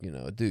like,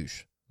 a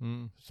douche.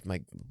 It's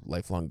my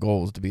lifelong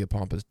goal is to be a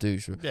pompous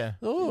douche. Yeah.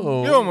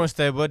 Oh. You're almost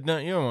there, bud. No,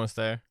 you're almost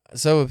there.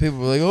 So people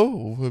were like,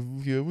 "Oh,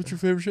 what's your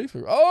favorite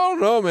Shakespeare?" Oh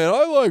no, man,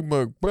 I like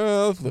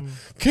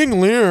Macbeth.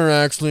 King Lear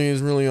actually is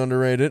really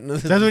underrated.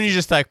 That's when you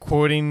just start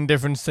quoting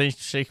different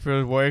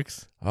Shakespeare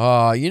works.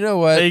 You know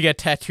what? That you get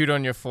tattooed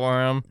on your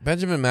forearm.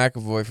 Benjamin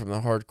McAvoy from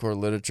the Hardcore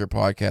Literature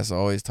podcast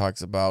always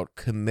talks about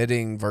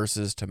committing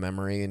verses to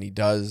memory, and he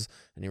does,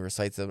 and he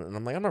recites them. And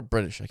I'm like, I'm not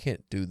British, I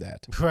can't do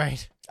that.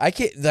 Right. I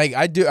can't. Like,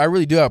 I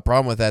really do have a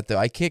problem with that, though.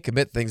 I can't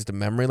commit things to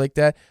memory like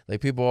that.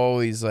 Like, people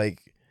always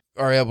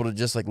are able to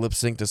just lip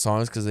sync to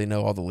songs because they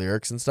know all the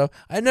lyrics and stuff.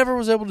 I never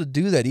was able to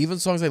do that. Even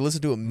songs I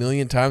listen to a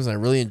million times and I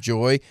really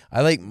enjoy,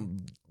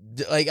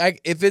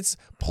 if it's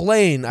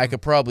playing, I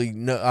could probably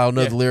know. I'll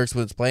know the lyrics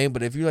when it's playing.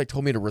 But if you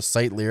told me to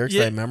recite lyrics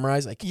that I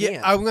memorize, I can't.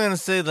 Yeah, I'm gonna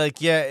say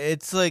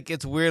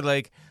it's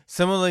weird.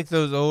 Some of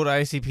those old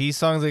ICP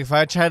songs. If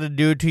I try to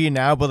do it to you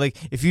now, but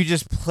if you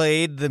just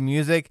played the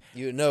music,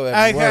 you know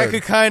every word. I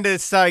could kind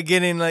of start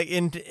getting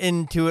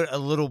into it a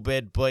little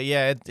bit. But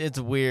yeah, it's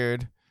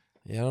weird.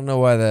 Yeah, I don't know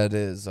why that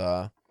is.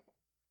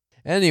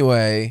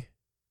 Anyway,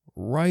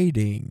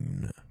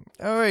 writing.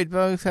 All right,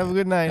 folks, have a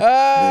good night.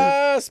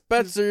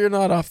 Spencer, you're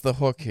not off the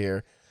hook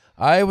here.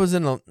 I was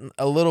in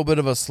a little bit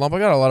of a slump. I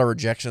got a lot of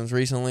rejections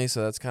recently,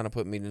 so that's kind of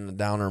put me in a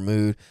downer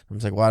mood. I'm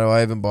just like, why do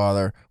I even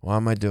bother? Why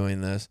am I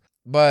doing this?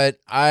 But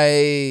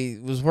I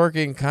was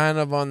working kind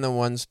of on the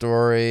one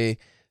story,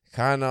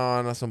 kind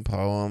of on some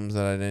poems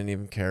that I didn't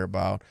even care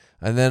about.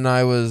 And then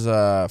I was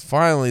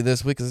finally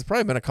this week, because it's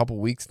probably been a couple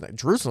weeks now.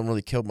 Jerusalem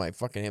really killed my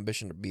fucking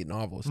ambition to be a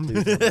novelist, too.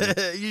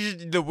 You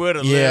just the word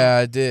of Yeah,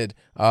 I did.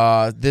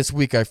 This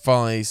week I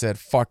finally said,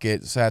 fuck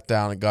it, sat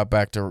down and got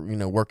back to,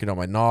 working on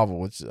my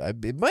novel, which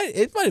it might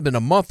have been a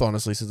month,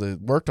 honestly, since I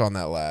worked on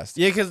that last.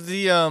 Yeah, because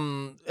the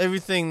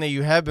everything that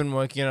you have been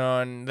working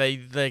on, I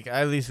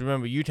at least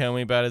remember you telling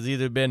me about, has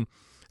either been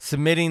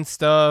submitting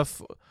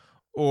stuff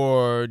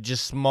or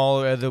just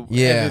smaller other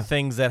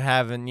things that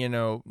haven't,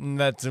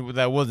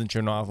 that wasn't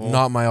your novel.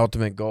 Not my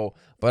ultimate goal.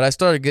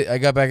 But I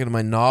got back into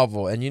my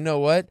novel, and you know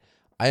what?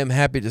 I am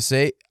happy to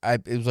say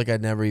it was like I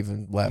never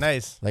even left.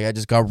 Nice. I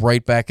just got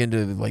right back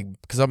into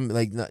because I'm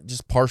not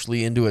just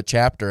partially into a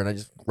chapter, and I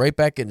just right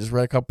back in, just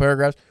read a couple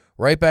paragraphs,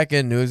 right back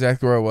in, knew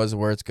exactly where I was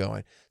and where it's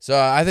going. So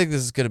I think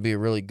this is going to be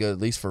really good, at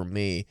least for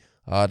me,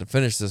 to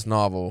finish this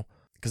novel.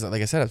 Because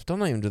like I said, I'm still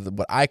not even doing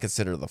what I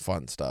consider the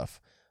fun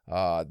stuff.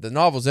 The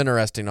novel's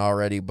interesting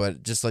already,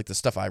 but just the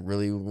stuff I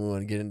really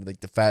want to get into,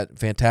 the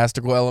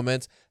fantastical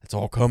elements, it's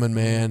all coming,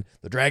 man.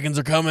 The dragons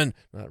are coming.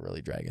 Not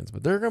really dragons,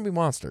 but they're going to be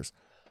monsters.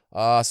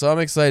 So I'm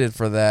excited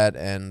for that,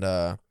 and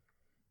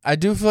I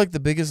do feel like the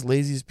biggest,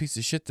 laziest piece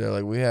of shit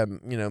there. We had,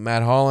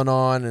 Matt Holland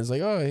on, and it's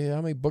like, oh, yeah,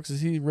 how many books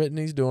has he written?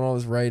 He's doing all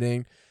this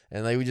writing.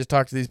 And we just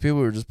talked to these people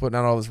who were just putting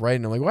out all this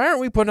writing. I'm like, why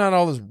aren't we putting out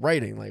all this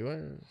writing?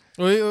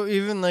 Well,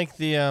 even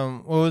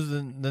the what was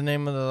the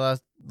name of the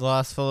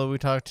last fellow we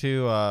talked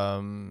to?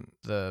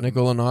 The Nick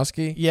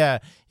Olonowski? Yeah,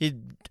 he's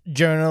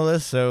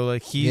journalist, so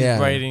he's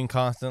writing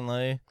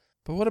constantly.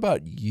 But what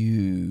about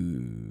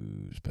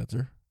you,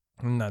 Spencer?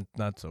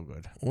 Not so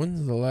good.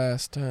 When's the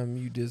last time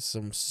you did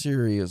some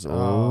serious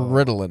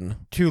riddling?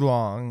 Too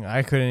long.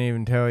 I couldn't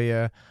even tell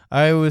you.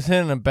 I was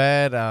in a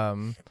bad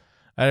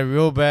I had a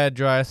real bad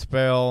dry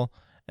spell,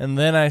 and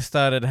then I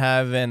started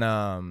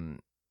having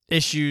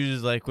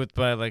issues with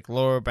my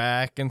lower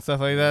back and stuff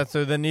like that.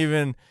 So then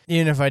even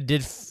if I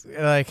did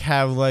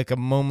have a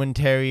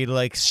momentary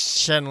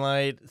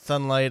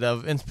sunlight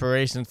of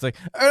inspiration, it's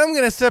I'm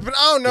gonna step in.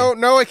 Oh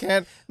no, I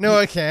can't. No,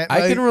 I can't.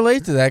 I can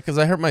relate to that because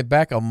I hurt my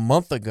back a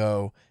month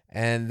ago,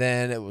 and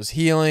then it was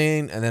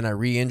healing, and then I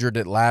re-injured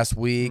it last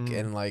week,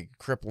 and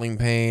crippling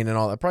pain and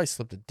all. I probably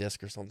slipped a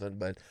disc or something,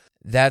 but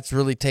that's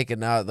really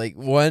taken out. I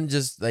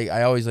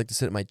always like to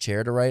sit in my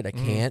chair to write. I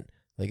can't.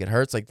 It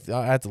hurts. I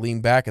have to lean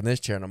back in this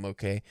chair, and I'm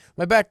okay.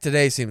 My back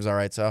today seems all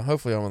right, so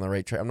hopefully I'm on the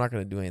right track. I'm not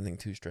going to do anything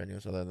too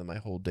strenuous other than my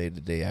whole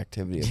day-to-day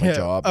activity of my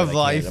job. Of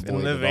life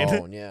and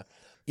living.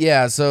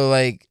 Yeah, so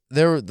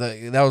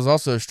that was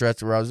also a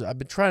stretch where I've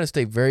been trying to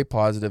stay very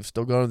positive,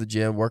 still going to the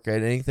gym, work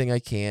at anything I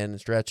can, and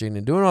stretching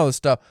and doing all this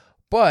stuff.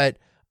 But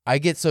I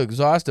get so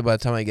exhausted by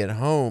the time I get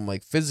home,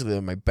 like physically,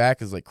 my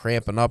back is like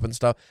cramping up and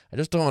stuff. I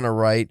just don't want to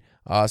write.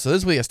 So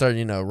this week I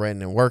started,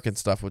 writing and work and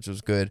stuff, which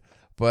was good.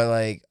 But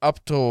like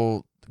up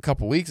till a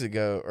couple weeks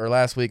ago or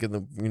last week and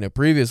the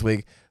previous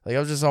week, like I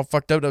was just all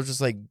fucked up. I was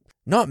just like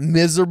not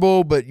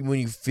miserable, but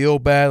when you feel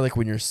bad, like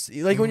when you're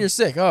when you're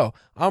sick. Oh,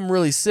 I'm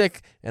really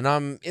sick and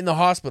I'm in the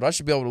hospital. I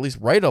should be able to at least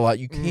write a lot.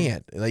 You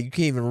can't. Like you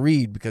can't even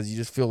read because you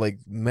just feel like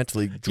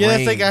mentally drained. Yeah,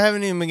 it's like I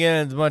haven't even been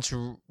getting as much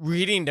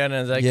reading done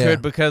as I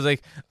could because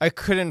like I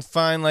couldn't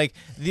find like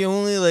the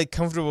only like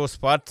comfortable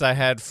spots I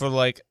had for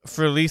at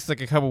least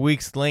like a couple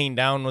weeks laying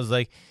down was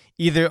like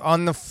either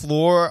on the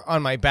floor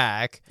on my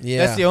back.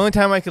 Yeah. That's the only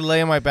time I could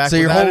lay on my back. So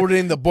you're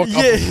holding the book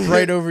up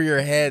right over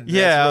your head.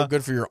 That's real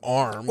good for your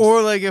arms.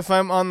 Or like if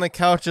I'm on the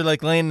couch or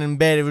like laying in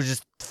bed, it was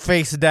just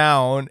face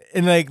down.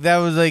 And like that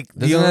was like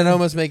Doesn't that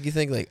almost make you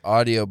think like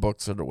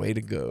audiobooks are the way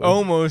to go?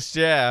 Almost,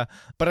 yeah.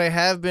 But I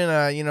have been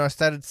I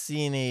started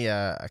seeing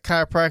a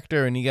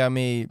chiropractor and he got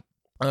me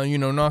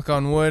knock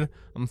on wood.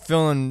 I'm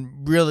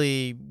feeling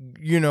really,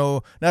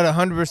 not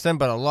 100%,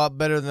 but a lot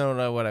better than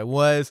what I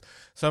was.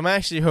 So I'm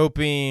actually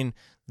hoping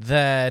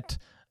that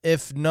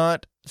if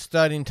not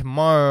starting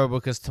tomorrow,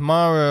 because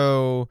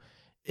tomorrow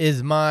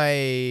is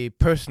my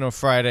personal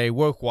Friday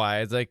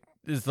work-wise. Like,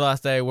 it's the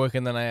last day I work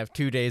and then I have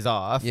 2 days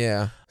off.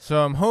 Yeah.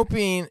 So I'm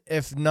hoping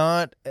if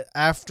not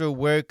after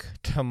work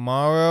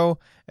tomorrow,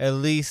 at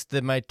least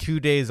that my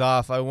 2 days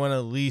off, I want to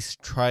at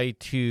least try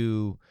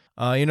to...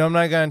 I'm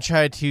not going to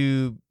try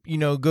to,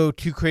 go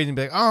too crazy and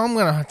be like, oh, I'm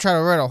going to try to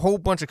write a whole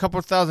bunch, a couple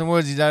thousand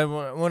words. I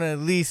want to at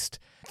least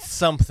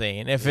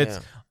something. If it's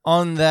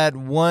on that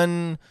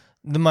one,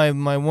 my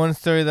one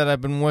story that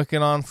I've been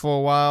working on for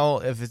a while,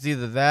 if it's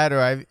either that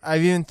or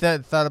I've even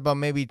thought about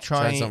maybe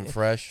trying something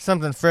fresh.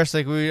 Something fresh,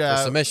 like we...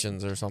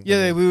 submissions or something.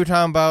 Yeah, we were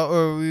talking about,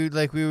 or we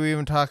were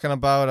even talking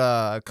about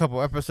a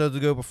couple episodes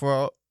ago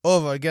before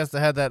I guess I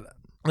had that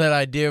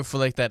idea for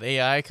like that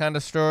AI kind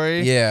of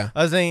story. Yeah.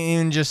 I was thinking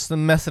even just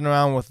messing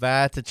around with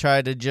that to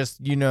try to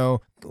just, get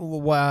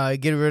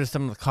rid of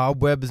some of the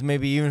cobwebs,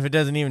 maybe even if it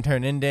doesn't even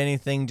turn into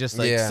anything, just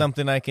like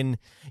something I can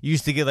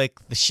use to get like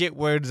the shit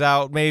words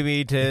out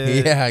maybe to,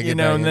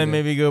 and then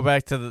maybe go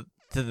back to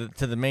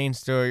the main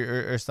story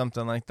or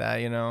something like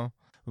that,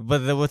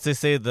 But what's they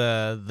say,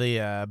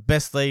 the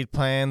best laid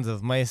plans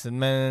of mice and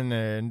men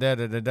and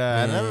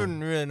da-da-da-da. And I don't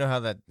really know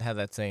how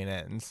that saying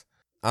ends.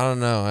 I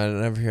don't know. I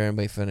never hear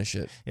anybody finish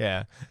it.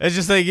 Yeah. It's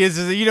just like, you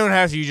don't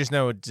have to. You just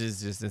know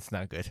it's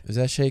not good. Is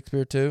that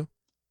Shakespeare too?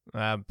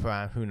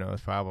 Who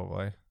knows?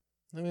 Probably.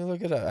 Let me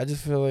look it up. I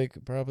just feel like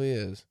it probably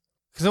is.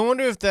 Because I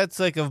wonder if that's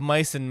like of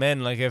mice and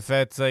men. Like if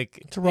that's like...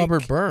 It's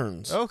Robert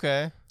Burns.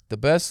 Okay. The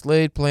best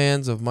laid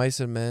plans of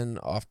mice and men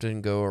often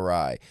go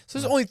awry. So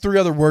there's only 3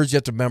 other words you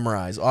have to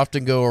memorize.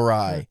 Often go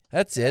awry.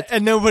 That's it.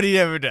 And nobody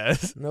ever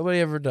does. Nobody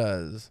ever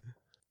does.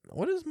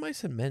 What does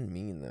mice and men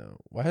mean,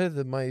 though? Why did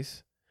the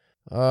mice...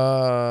 Okay.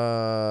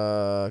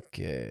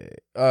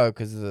 Oh,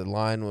 because the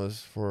line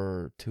was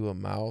to a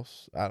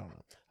mouse? I don't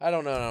know. I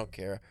don't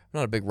care. I'm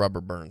not a big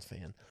Robert Burns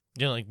fan.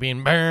 You like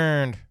being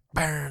burned.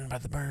 Burned by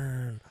the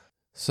burn.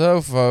 So,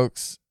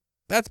 folks,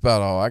 that's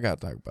about all I got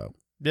to talk about.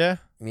 Yeah?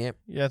 Yep.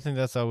 Yeah, I think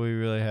that's all we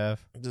really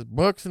have. Just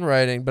books and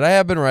writing. But I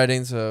have been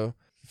writing, so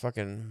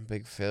fucking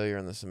big failure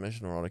in the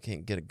submission world. I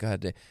can't get a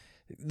goddamn...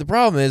 The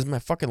problem is my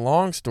fucking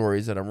long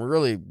stories that I'm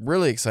really,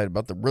 really excited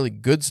about, the really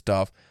good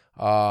stuff,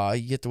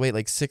 you get to wait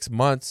like 6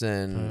 months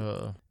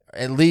and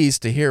at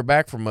least to hear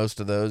back from most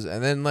of those.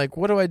 And then, like,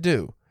 what do I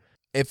do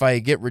if I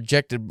get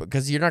rejected?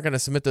 Because you're not going to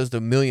submit those to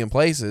a million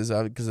places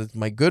because it's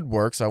my good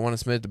work, so I want to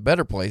submit it to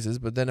better places.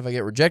 But then if I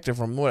get rejected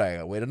from what, I got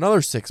to wait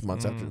another 6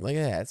 months after. Like,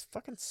 it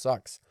fucking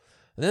sucks.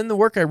 And then the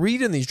work I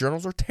read in these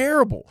journals are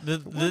terrible.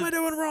 What am I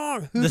doing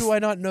wrong? Who do I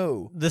not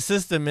know? The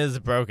system is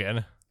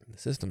broken. The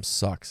system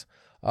sucks.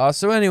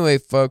 So anyway,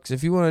 folks,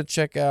 if you want to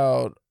check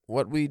out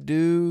what we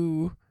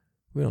do...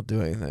 We don't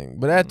do anything.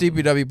 But at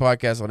DPW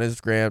Podcast on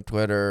Instagram,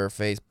 Twitter,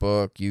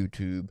 Facebook,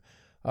 YouTube.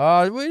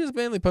 We just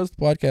mainly post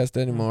the podcast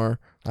anymore.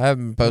 I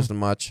haven't been posting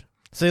much.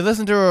 So you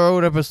listen to our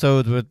old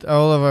episodes with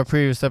all of our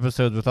previous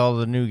episodes with all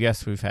the new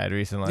guests we've had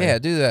recently. Yeah,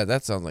 do that.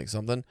 That sounds like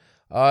something.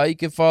 You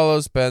can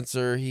follow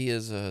Spencer. He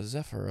is a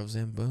Zephyr of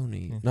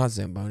Zamboni. Not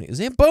Zamboni.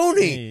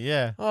 Zamboni!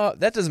 Yeah.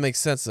 That doesn't make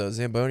sense, though.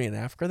 Zamboni in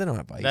Africa, they don't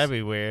have ice. That'd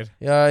be weird.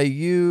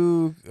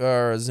 You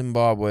are a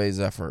Zimbabwe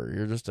Zephyr.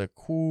 You're just a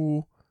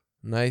cool...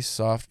 Nice,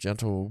 soft,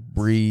 gentle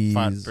breeze.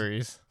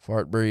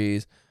 Fart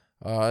breeze.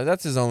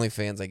 That's his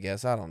OnlyFans, I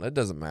guess. I don't know. It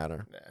doesn't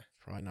matter. Nah.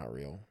 Probably not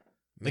real.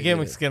 The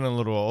gimmick's getting a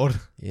little old.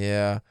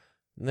 Yeah.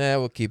 Nah,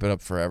 we'll keep it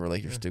up forever.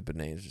 Like your stupid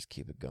names. Just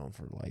keep it going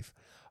for life.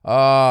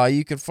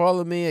 You can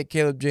follow me at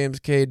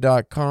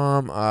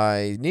CalebJamesK.com.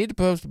 I need to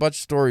post a bunch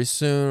of stories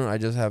soon. I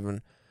just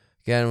haven't,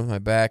 again, with my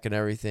back and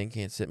everything,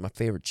 can't sit in my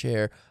favorite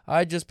chair.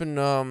 I've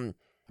been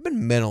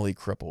mentally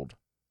crippled.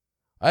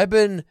 I've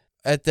been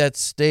at that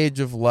stage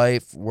of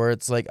life where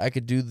it's like I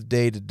could do the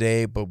day to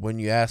day, but when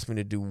you ask me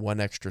to do one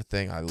extra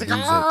thing, I lose it.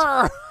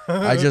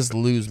 I just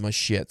lose my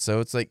shit. So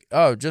it's like,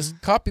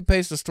 just copy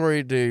paste the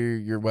story to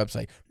your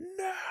website.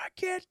 No, I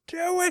can't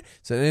do it.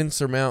 It's an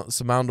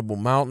insurmountable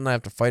mountain. I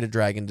have to fight a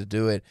dragon to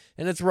do it,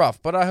 and it's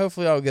rough, but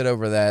hopefully I'll get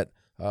over that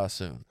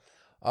soon.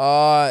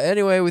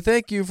 Anyway, we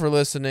thank you for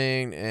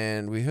listening,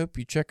 and we hope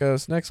you check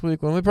us next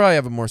week when we probably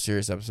have a more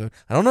serious episode.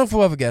 I don't know if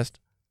we'll have a guest.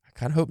 I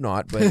kind of hope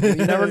not, but you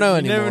never know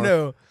anymore. You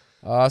never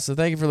know. So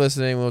thank you for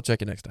listening. We'll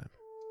check you next time.